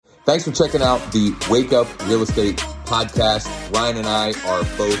Thanks for checking out the Wake Up Real Estate podcast. Ryan and I are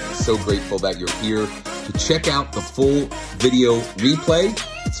both so grateful that you're here. To check out the full video replay,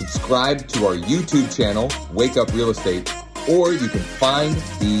 subscribe to our YouTube channel, Wake Up Real Estate, or you can find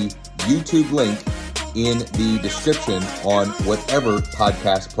the YouTube link in the description on whatever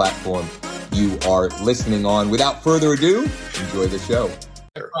podcast platform you are listening on. Without further ado, enjoy the show.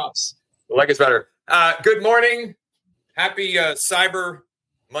 Props. Like it's better. Good morning. Happy Cyber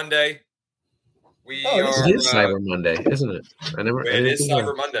Monday. It is Cyber Monday, isn't it? It is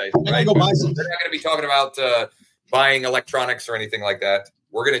Cyber Monday. Right? We're not going to be talking about buying electronics or anything like that.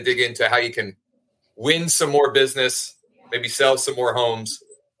 We're going to dig into how you can win some more business, maybe sell some more homes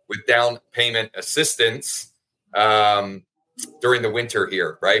with down payment assistance during the winter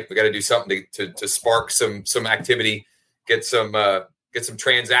here, right? We got to do something to spark some activity, get some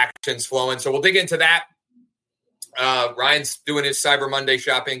transactions flowing. So we'll dig into that. Ryan's doing his Cyber Monday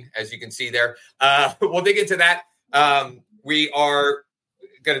shopping, as you can see there. We'll dig into that. We are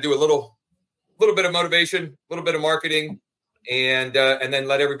going to do a little bit of motivation, a little bit of marketing, and then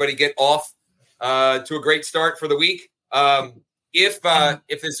let everybody get off to a great start for the week. If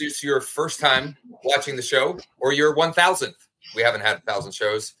this is your first time watching the show, or your 1,000th, we haven't had 1,000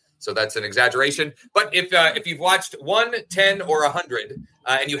 shows, so that's an exaggeration. But if you've watched 1, 10, or 100,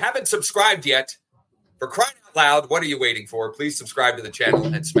 and you haven't subscribed yet, for crying out loud, what are you waiting for? Please subscribe to the channel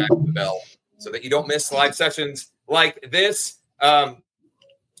and smack the bell so that you don't miss live sessions like this.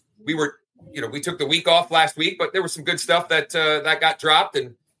 We took the week off last week, but there was some good stuff that got dropped,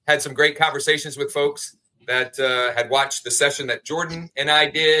 and had some great conversations with folks that had watched the session that Jordan and I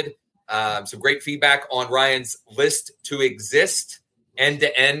did. Some great feedback on Ryan's List to Exist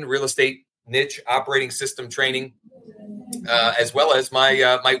end-to-end real estate niche operating system training, as well as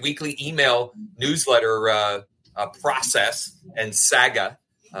my weekly email newsletter process and saga,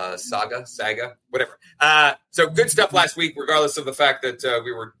 whatever. So good stuff last week, regardless of the fact that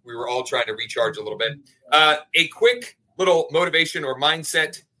we were all trying to recharge a little bit. A quick little motivation or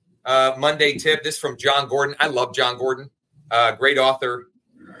mindset Monday tip. This from John Gordon. I love John Gordon, great author.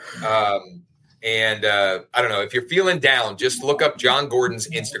 And I don't know, if you're feeling down, just look up John Gordon's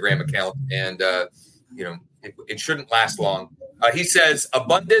Instagram account, and it shouldn't last long. He says,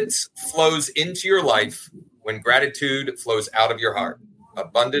 abundance flows into your life when gratitude flows out of your heart.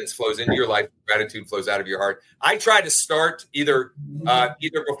 Abundance flows into your life, gratitude flows out of your heart. I try to start either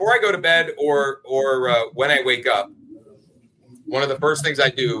before I go to bed or when I wake up. One of the first things I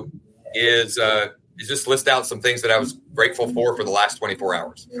do is just list out some things that I was grateful for the last 24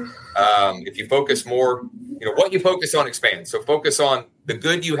 hours. If you focus more, what you focus on expands. So focus on the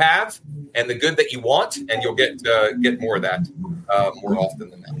good you have and the good that you want, and you'll get more of that more often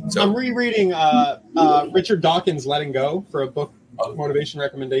than that. So I'm rereading Richard Dawkins' Letting Go for a book motivation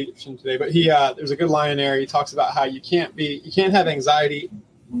recommendation today. But there's a good line in there. He talks about how you can't have anxiety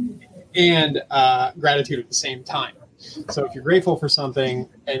and gratitude at the same time. So if you're grateful for something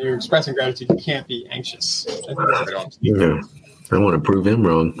and you're expressing gratitude, you can't be anxious. Yeah. I want to prove him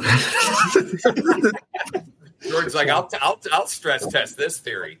wrong. Jordan's like, I'll stress test this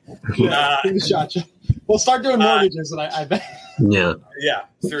theory. We'll start doing mortgages, and I bet. Yeah. Yeah.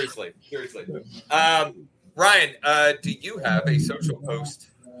 Seriously. Ryan, do you have a social post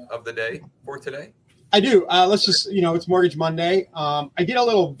of the day for today? I do. Let's just, it's Mortgage Monday. I did a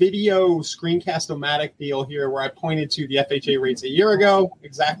little video screencast-o-matic deal here where I pointed to the FHA rates a year ago,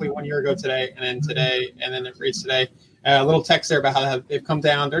 exactly 1 year ago today, and then today, and then the rates today. A little text there about how they've come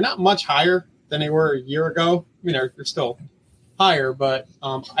down. They're not much higher than they were a year ago. I mean, they're still higher, but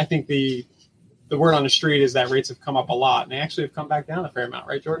I think the word on the street is that rates have come up a lot, and they actually have come back down a fair amount,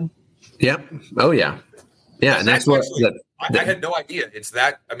 right, Jordan? Yep. Oh, yeah. Yeah, and that's what I had no idea. It's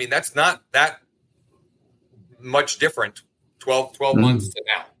that. I mean, that's not that much different 12 months to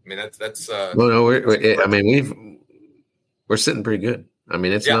now. I mean, that's well, no, we're sitting pretty good. I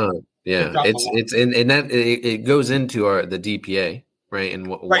mean, it's not, it's and that it goes into the DPA, right? And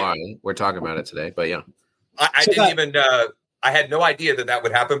why we're talking about it today. But yeah, I had no idea that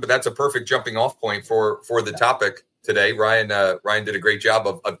would happen, but that's a perfect jumping off point for the topic today. Ryan did a great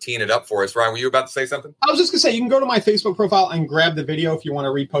job of teeing it up for us. Ryan, were you about to say something? I was just gonna say, you can go to my Facebook profile and grab the video if you want to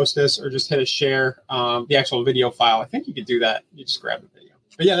repost this, or just hit a share the actual video file. I think you could do that. You just grab the video.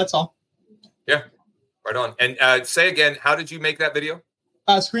 But yeah, that's all. Yeah, right on. And say again, how did you make that video?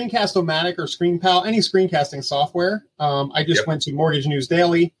 Screencast-O-Matic or ScreenPal, any screencasting software. I just went to Mortgage News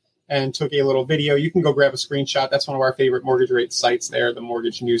Daily and took a little video. You can go grab a screenshot. That's one of our favorite mortgage rate sites there, the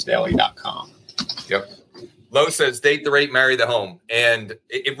mortgagenewsdaily.com. Yep. Lowe says, date the rate, marry the home. And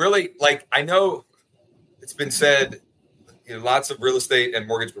it really, I know it's been said, lots of real estate and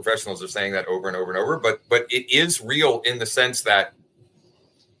mortgage professionals are saying that over and over and over, but it is real in the sense that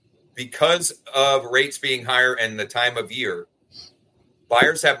because of rates being higher and the time of year,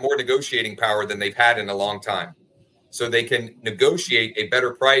 buyers have more negotiating power than they've had in a long time. So they can negotiate a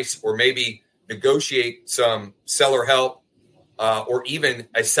better price, or maybe negotiate some seller help, or even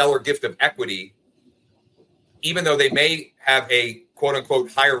a seller gift of equity, even though they may have a quote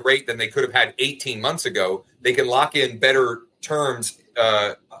unquote higher rate than they could have had 18 months ago. They can lock in better terms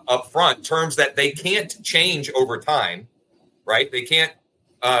up front, terms that they can't change over time, right? They can't,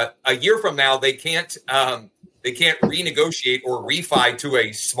 a year from now, they can't renegotiate or refi to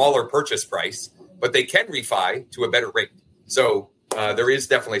a smaller purchase price, but they can refi to a better rate. So there is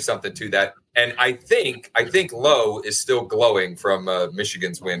definitely something to that. And I think Lowe is still glowing from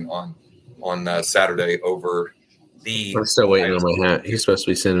Michigan's win on Saturday over the. I'm still waiting on my hat. He's supposed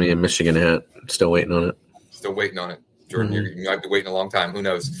to be sending me a Michigan hat. I'm still waiting on it. Still waiting on it, Jordan. You might be waiting a long time. Who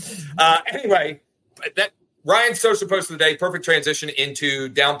knows? Anyway, that Ryan's social post of the day. Perfect transition into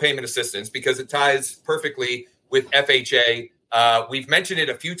down payment assistance because it ties perfectly with FHA. We've mentioned it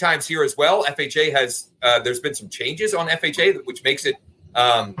a few times here as well. FHA has there's been some changes on FHA, which makes it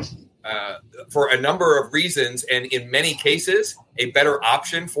for a number of reasons, and in many cases, a better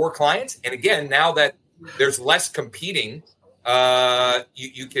option for clients. And again, now that there's less competing,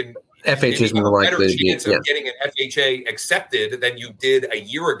 you can FHA is more likely better chance of getting an FHA accepted than you did a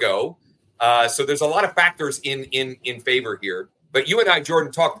year ago. So there's a lot of factors in favor here. But you and I,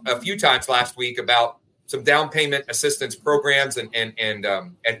 Jordan, talked a few times last week about some down payment assistance programs and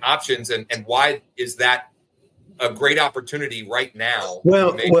options, and why is that a great opportunity right now?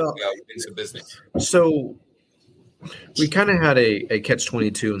 Well, into business. So we kind of had a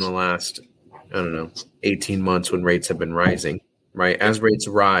catch-22 in the last, 18 months when rates have been rising, right? As rates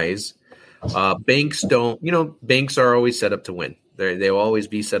rise, banks banks are always set up to win. They'll always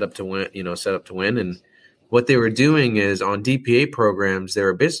be set up to win, And what they were doing is on DPA programs, they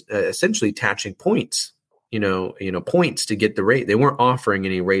were essentially attaching points, points to get the rate. They weren't offering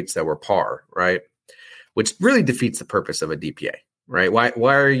any rates that were par, right? Which really defeats the purpose of a DPA, right?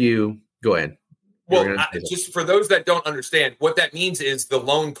 Why are you – go ahead. Well, just for those that don't understand, what that means is the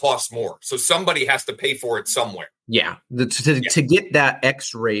loan costs more. So somebody has to pay for it somewhere. Yeah. To get that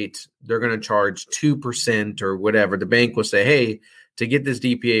X rate, they're going to charge 2% or whatever. The bank will say, hey, to get this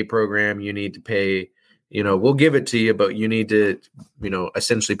DPA program, you need to pay, we'll give it to you, but you need to,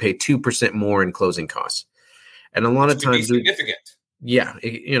 essentially pay 2% more in closing costs. And a lot of times, significant. Yeah.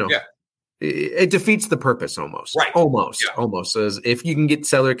 It defeats the purpose almost. Right. Almost. So if you can get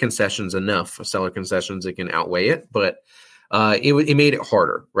seller concessions, it can outweigh it. But it made it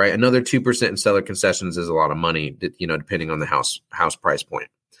harder, right? Another 2% in seller concessions is a lot of money, depending on the house price point.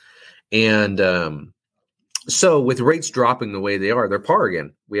 And so with rates dropping the way they are, they're par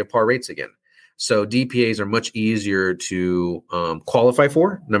again. We have par rates again. So DPAs are much easier to qualify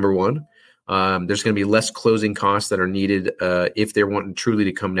for, number one. There's going to be less closing costs that are needed if they're wanting truly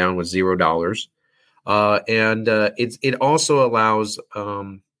to come down with $0. And it also allows,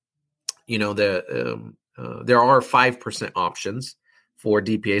 there are 5% options for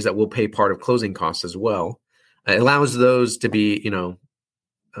DPAs that will pay part of closing costs as well. It allows those to be,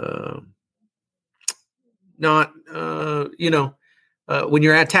 when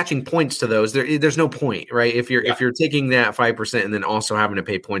you're attaching points to those, there's no point, right? If you're taking that 5% and then also having to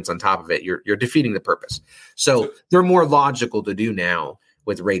pay points on top of it, you're defeating the purpose. So they're more logical to do now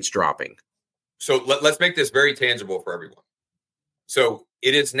with rates dropping. So let's make this very tangible for everyone. So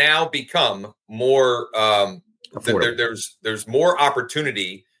it has now become more there's more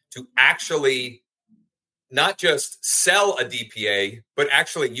opportunity to actually not just sell a DPA, but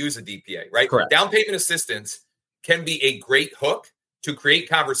actually use a DPA, right? Correct. Down payment assistance can be a great hook to create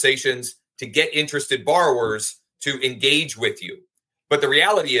conversations, to get interested borrowers to engage with you. But the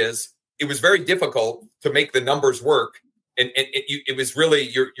reality is it was very difficult to make the numbers work. And it was really,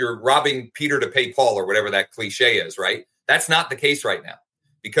 you're robbing Peter to pay Paul, or whatever that cliche is, right? That's not the case right now.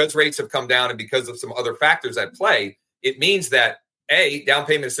 Because rates have come down and because of some other factors at play, it means that A, down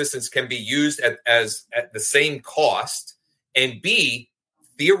payment assistance can be used at the same cost, and B,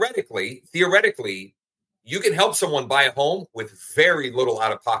 theoretically, you can help someone buy a home with very little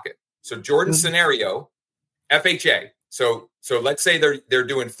out of pocket. So Jordan's scenario, FHA. So let's say they're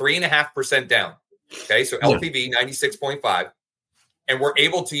doing 3.5% down. Okay, so LTV 96.5, and we're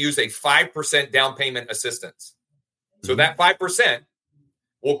able to use a 5% down payment assistance. So that 5%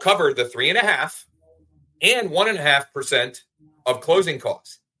 will cover the 3.5 and 1.5% of closing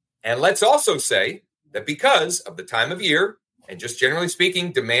costs. And let's also say that because of the time of year and just generally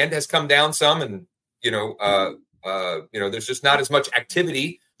speaking, demand has come down some, and there's just not as much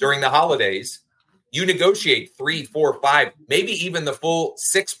activity during the holidays. You negotiate 3, 4, 5, maybe even the full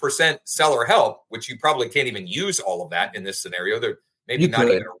 6% seller help, which you probably can't even use all of that in this scenario. There maybe not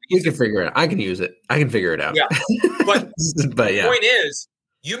even a reason. You can figure it out. I can use it. I can figure it out. Yeah. But the point is,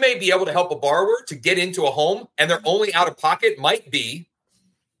 you may be able to help a borrower to get into a home, and their only out of pocket might be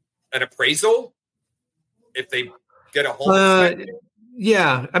an appraisal if they get a home.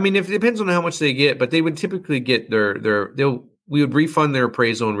 Yeah. I mean, if it depends on how much they get, but they would typically get we would refund their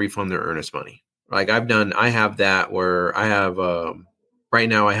appraisal and refund their earnest money. Like I have that where I have, right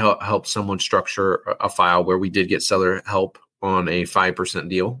now I help someone structure a file where we did get seller help on a 5%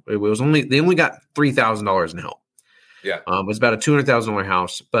 deal. They only got $3,000 in help. Yeah. It was about a $200,000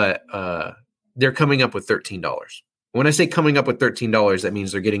 house, but they're coming up with $13. When I say coming up with $13, that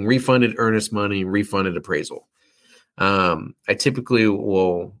means they're getting refunded earnest money, refunded appraisal. I typically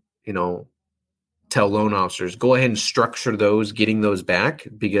will, tell loan officers, go ahead and structure those, getting those back,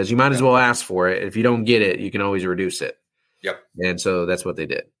 because you might as well ask for it. If you don't get it, you can always reduce it. Yep. And so that's what they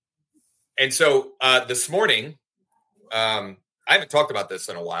did. And so this morning, I haven't talked about this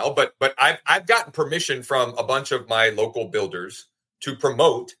in a while, but I've gotten permission from a bunch of my local builders to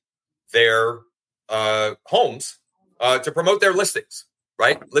promote their homes, to promote their listings,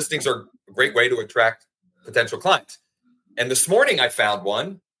 right? Listings are a great way to attract potential clients. And this morning I found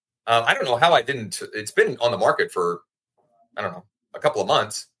one. I don't know how I didn't. It's been on the market for, I don't know, a couple of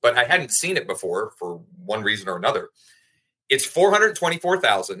months, but I hadn't seen it before for one reason or another. It's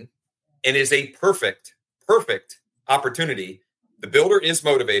 $424,000 and is a perfect opportunity. The builder is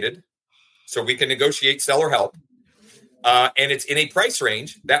motivated, so we can negotiate seller help. And it's in a price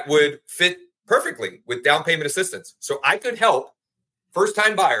range that would fit perfectly with down payment assistance. So I could help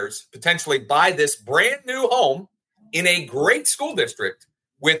first-time buyers potentially buy this brand new home in a great school district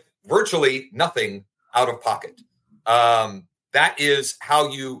with virtually nothing out of pocket. That is how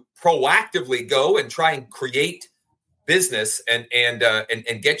you proactively go and try and create business and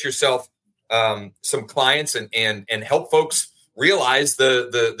get yourself some clients and help folks realize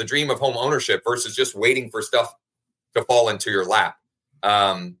the dream of home ownership versus just waiting for stuff to fall into your lap.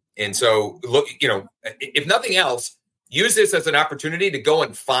 And so look, if nothing else, use this as an opportunity to go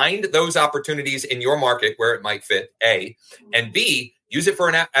and find those opportunities in your market where it might fit, A, and B, use it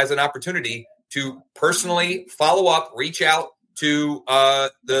as an opportunity to personally follow up, reach out to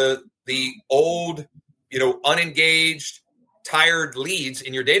the old, unengaged, tired leads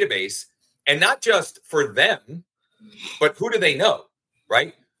in your database, and not just for them, but who do they know,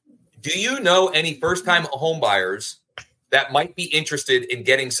 right? Do you know any first-time home buyers that might be interested in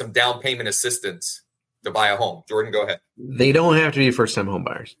getting some down payment assistance to buy a home? Jordan, go ahead. They don't have to be first-time home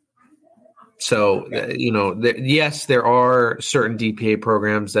buyers. So, yes, there are certain DPA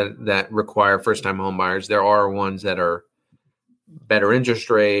programs that require first-time home buyers. There are ones that are better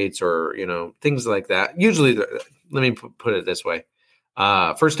interest rates or, things like that. Usually, let me put it this way.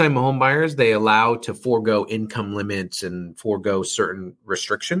 First-time home buyers, they allow to forego income limits and forego certain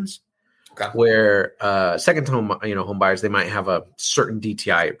restrictions. Okay. Where second-time home buyers, they might have a certain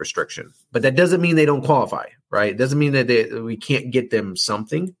DTI restriction. But that doesn't mean they don't qualify, right? It doesn't mean that we can't get them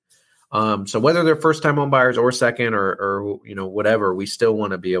something. So whether they're first-time home buyers or second or whatever, we still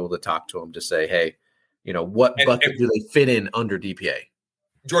want to be able to talk to them to say, hey, what bucket do they fit in under DPA?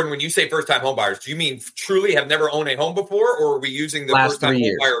 Jordan, when you say first-time home buyers, do you mean truly have never owned a home before, or are we using the first-time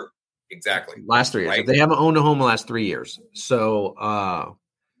home buyer? Exactly. Last 3 years. Right? If they haven't owned a home in the last 3 years. So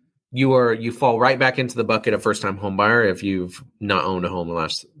you fall right back into the bucket of first-time home buyer if you've not owned a home in the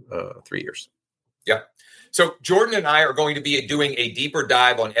last 3 years. Yeah. So Jordan and I are going to be doing a deeper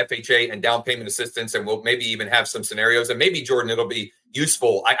dive on FHA and down payment assistance, and we'll maybe even have some scenarios. And maybe, Jordan, it'll be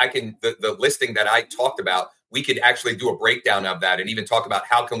useful. The listing that I talked about, we could actually do a breakdown of that and even talk about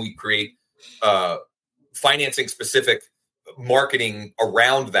how can we create financing-specific marketing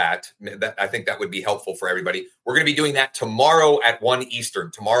around that. I think that would be helpful for everybody. We're going to be doing that tomorrow at 1 Eastern.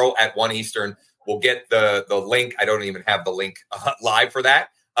 Tomorrow at 1 Eastern, we'll get the link. I don't even have the link live for that,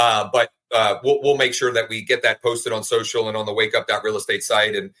 but we'll make sure that we get that posted on social and on the wakeup.real estate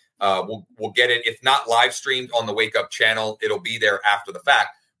site. And we'll get it, if not live streamed on the Wake Up channel, it'll be there after the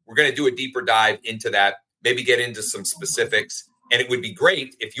fact. We're going to do a deeper dive into that, maybe get into some specifics. And it would be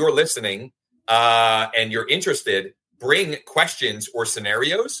great if you're listening and you're interested, bring questions or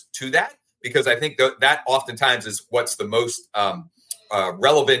scenarios to that, because I think that oftentimes is what's the most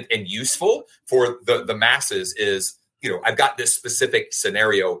relevant and useful for the masses is, I've got this specific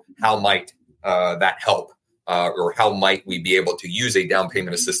scenario. How might that help? Or how might we be able to use a down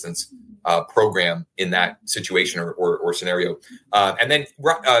payment assistance program in that situation or scenario? And then,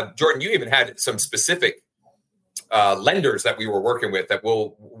 Jordan, you even had some specific lenders that we were working with that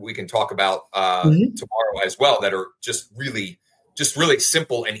we can talk about tomorrow as well, that are just really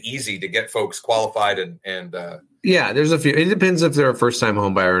simple and easy to get folks qualified and yeah, there's a few. It depends if they're a first time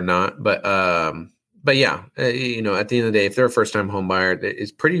home buyer or not, but yeah, at the end of the day, if they're a first time home buyer,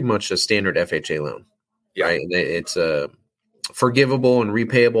 it's pretty much a standard FHA loan. Yeah. Right. It's forgivable and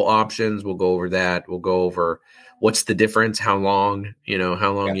repayable options. We'll go over that. We'll go over what's the difference, how long you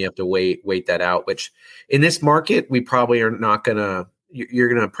have to wait that out, which in this market, we probably are not going to, you're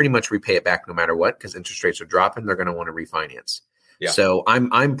going to pretty much repay it back no matter what, because interest rates are dropping. They're going to want to refinance. Yeah. So I'm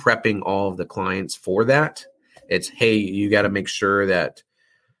prepping all of the clients for that. It's, hey, you got to make sure that,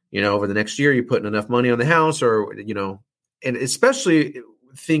 over the next year, you're putting enough money on the house, or, and especially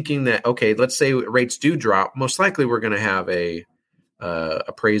thinking that, okay, let's say rates do drop, most likely we're going to have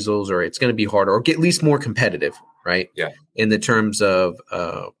appraisals, or it's going to be harder, or get at least more competitive, right? Yeah. In the terms of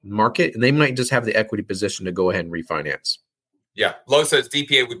market, and they might just have the equity position to go ahead and refinance. Yeah. Lo says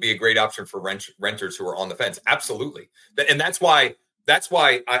DPA would be a great option for renters who are on the fence. Absolutely. And that's why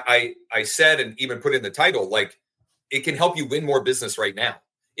I said, and even put in the title, like, it can help you win more business right now.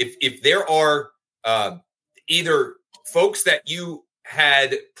 If there are either folks that you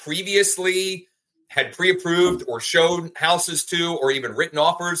had previously had pre-approved or showed houses to, or even written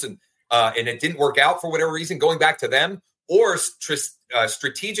offers, and it didn't work out for whatever reason, going back to them, or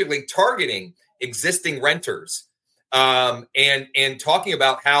strategically targeting existing renters, and talking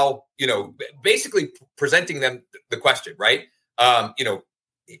about how, basically presenting them the question, right?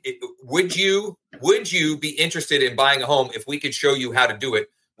 Would you be interested in buying a home if we could show you how to do it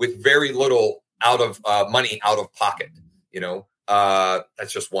with very little money out of pocket?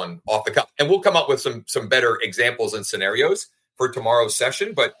 That's just one off the cuff, and we'll come up with some better examples and scenarios for tomorrow's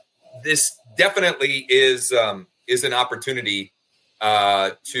session. But this definitely is an opportunity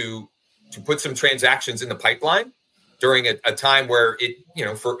to put some transactions in the pipeline during a time where it,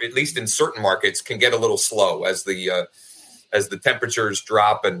 for at least in certain markets, can get a little slow as the temperatures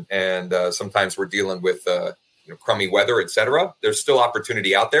drop, and sometimes we're dealing with crummy weather, et cetera. There's still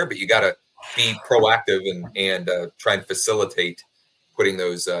opportunity out there, but you got to be proactive and try and facilitate putting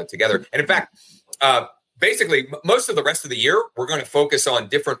those together. And in fact, basically, most of the rest of the year, we're going to focus on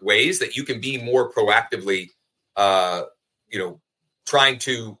different ways that you can be more proactively, trying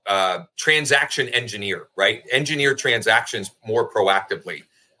to transaction engineer, right? Engineer transactions more proactively.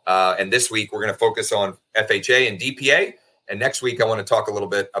 And this week, we're going to focus on FHA and DPA. And next week, I want to talk a little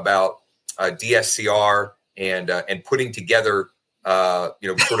bit about DSCR and putting together,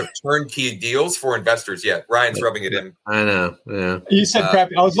 sort of turnkey deals for investors. Yeah, Ryan's rubbing it in. I know. Yeah. You said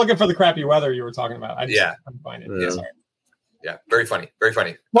crappy. I was looking for the crappy weather you were talking about. I just couldn't find it. Yeah. Yeah, very funny. Very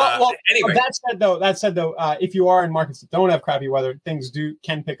funny. Well, anyway. That said though, if you are in markets that don't have crappy weather, things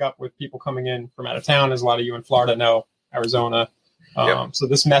can pick up with people coming in from out of town, as a lot of you in Florida know, Arizona. So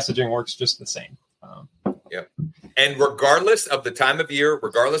this messaging works just the same. Yeah. And regardless of the time of year,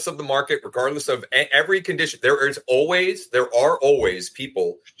 regardless of the market, regardless of every condition, there are always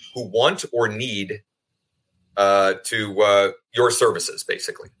people who want or need your services,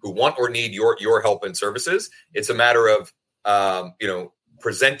 basically, who want or need your help and services. It's a matter of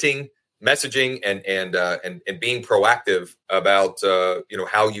presenting, messaging, and being proactive about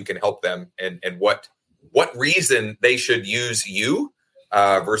how you can help them and what reason they should use you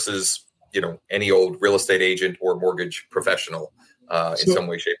versus any old real estate agent or mortgage professional in some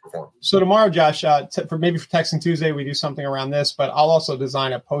way, shape, or form. So tomorrow, Josh, for Texting Tuesday, we do something around this, but I'll also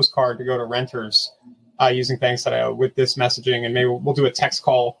design a postcard to go to renters using Thanks with this messaging, and maybe we'll do a text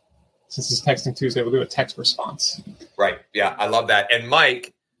call. Since it's Texting Tuesday, we'll do a text response. Right. Yeah, I love that. And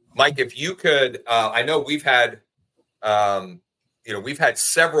Mike, if you could, I know we've had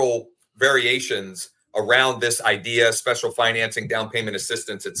several variations around this idea, special financing, down payment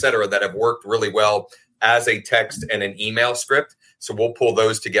assistance, et cetera, that have worked really well as a text and an email script. So we'll pull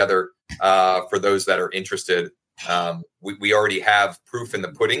those together for those that are interested. We already have proof in the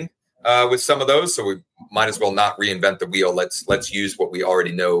pudding with some of those, so we might as well not reinvent the wheel. Let's use what we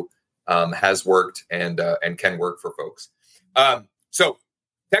already know has worked and can work for folks. So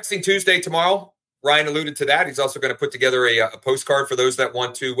Texting Tuesday tomorrow, Ryan alluded to that. He's also going to put together a postcard for those that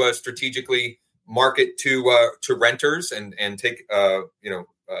want to strategically market to renters and take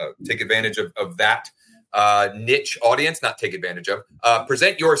advantage of that niche audience. Not take advantage of.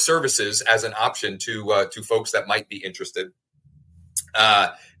 Present your services as an option to folks that might be interested.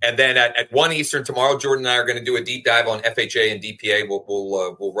 And then at 1 Eastern tomorrow, Jordan and I are going to do a deep dive on FHA and DPA.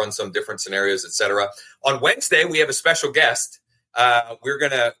 We'll run some different scenarios, et cetera. On Wednesday, we have a special guest. We're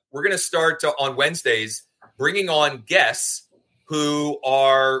gonna start on Wednesdays bringing on guests who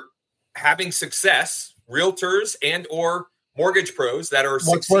are having success realtors and or mortgage pros that are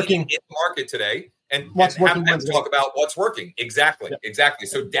succeeding in the market today and have them talk about what's working. Exactly.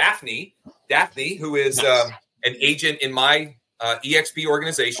 So Daphne, who is an agent in my EXP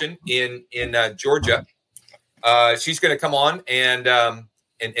organization in Georgia, she's going to come on and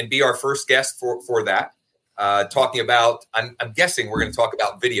be our first guest for that. Talking about, I'm guessing we're going to talk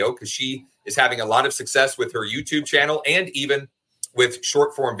about video because she is having a lot of success with her YouTube channel and even with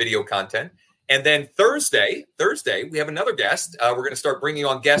short form video content. And then Thursday, we have another guest. We're going to start bringing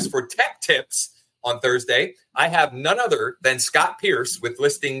on guests for tech tips on Thursday. I have none other than Scott Pierce with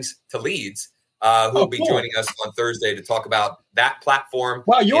Listings to Leads, who will be joining us on Thursday to talk about that platform.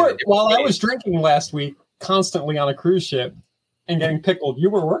 Wow, I was drinking last week constantly on a cruise ship and getting pickled,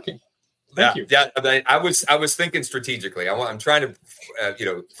 you were working. Thank you. Yeah, I was thinking strategically. I'm trying to,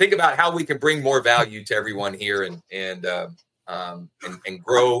 think about how we can bring more value to everyone here and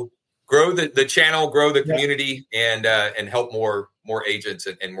grow the channel, grow the community, and help more agents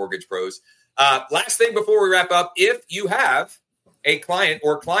and mortgage pros. Last thing before we wrap up, if you have a client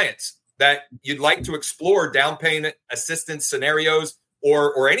or clients that you'd like to explore down payment assistance scenarios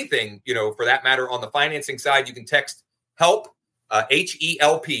or anything, for that matter on the financing side, you can text HELP.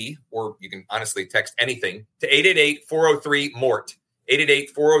 HELP, or you can honestly text anything to 888-403-MORT,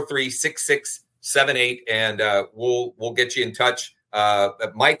 888-403-6678, and we'll get you in touch.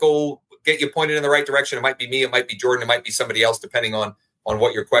 Mike will get you pointed in the right direction. It might be me, it might be Jordan, it might be somebody else, depending on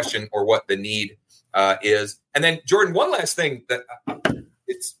what your question or what the need is. And then, Jordan, one last thing that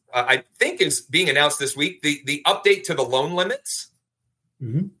I think is being announced this week: the update to the loan limits.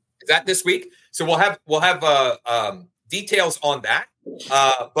 Mm-hmm. Is that this week? So we'll have details on that.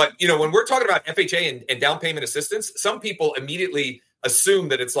 But, when we're talking about FHA and down payment assistance, some people immediately assume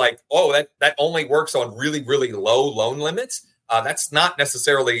that it's like, that only works on really, really low loan limits. That's not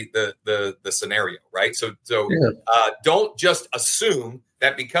necessarily the scenario, right? So don't just assume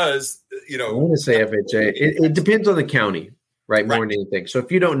that because, I want to say FHA. It depends on the county, right? More than anything. So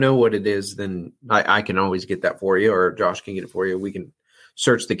if you don't know what it is, then I can always get that for you, or Josh can get it for you. We can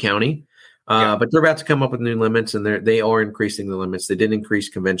search the county. But they're about to come up with new limits, and they are increasing the limits. They did increase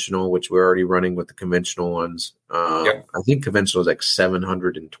conventional, which we're already running with the conventional ones. I think conventional is like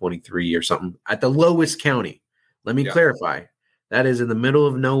 723 or something at the lowest county. Let me clarify. That is in the middle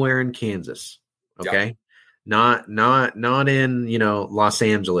of nowhere in Kansas. Okay. Not in, Los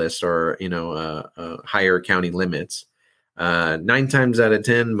Angeles or, higher county limits. 9 times out of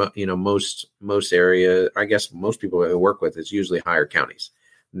 10, most area, I guess most people that I work with is usually higher counties.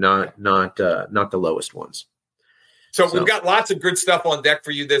 Not the lowest ones. So we've got lots of good stuff on deck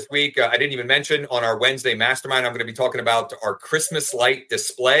for you this week. I didn't even mention on our Wednesday mastermind, I'm going to be talking about our Christmas light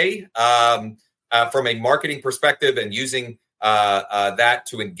display from a marketing perspective and using that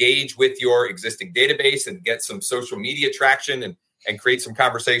to engage with your existing database and get some social media traction and create some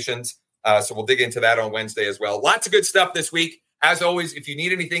conversations. So we'll dig into that on Wednesday as well. Lots of good stuff this week. As always, if you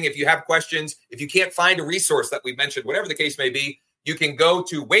need anything, if you have questions, if you can't find a resource that we mentioned, whatever the case may be, you can go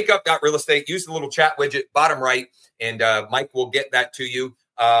to wakeup.realestate, use the little chat widget, bottom right, and Mike will get that to you.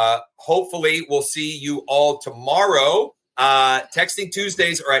 Hopefully, we'll see you all tomorrow. Texting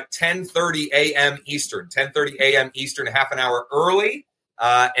Tuesdays are at 10:30 a.m. Eastern, 10:30 a.m. Eastern, half an hour early.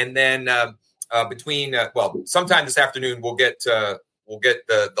 And then sometime this afternoon, we'll get the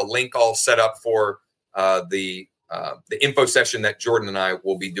link all set up for the info session that Jordan and I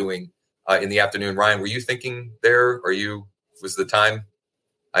will be doing in the afternoon. Ryan, were you thinking there? Was the time?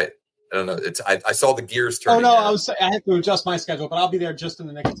 I don't know. I saw the gears turning. Oh no, I have to adjust my schedule, but I'll be there just in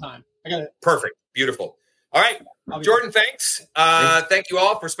the nick of time. I got it. Perfect. Beautiful. All right, Jordan. Thanks. Thank you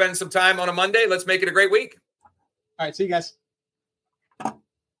all for spending some time on a Monday. Let's make it a great week. All right. See you guys.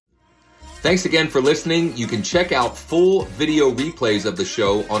 Thanks again for listening. You can check out full video replays of the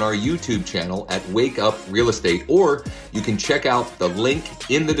show on our YouTube channel at Wake Up Real Estate, or you can check out the link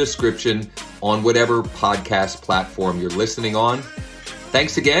in the description on whatever podcast platform you're listening on.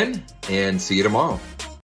 Thanks again, and see you tomorrow.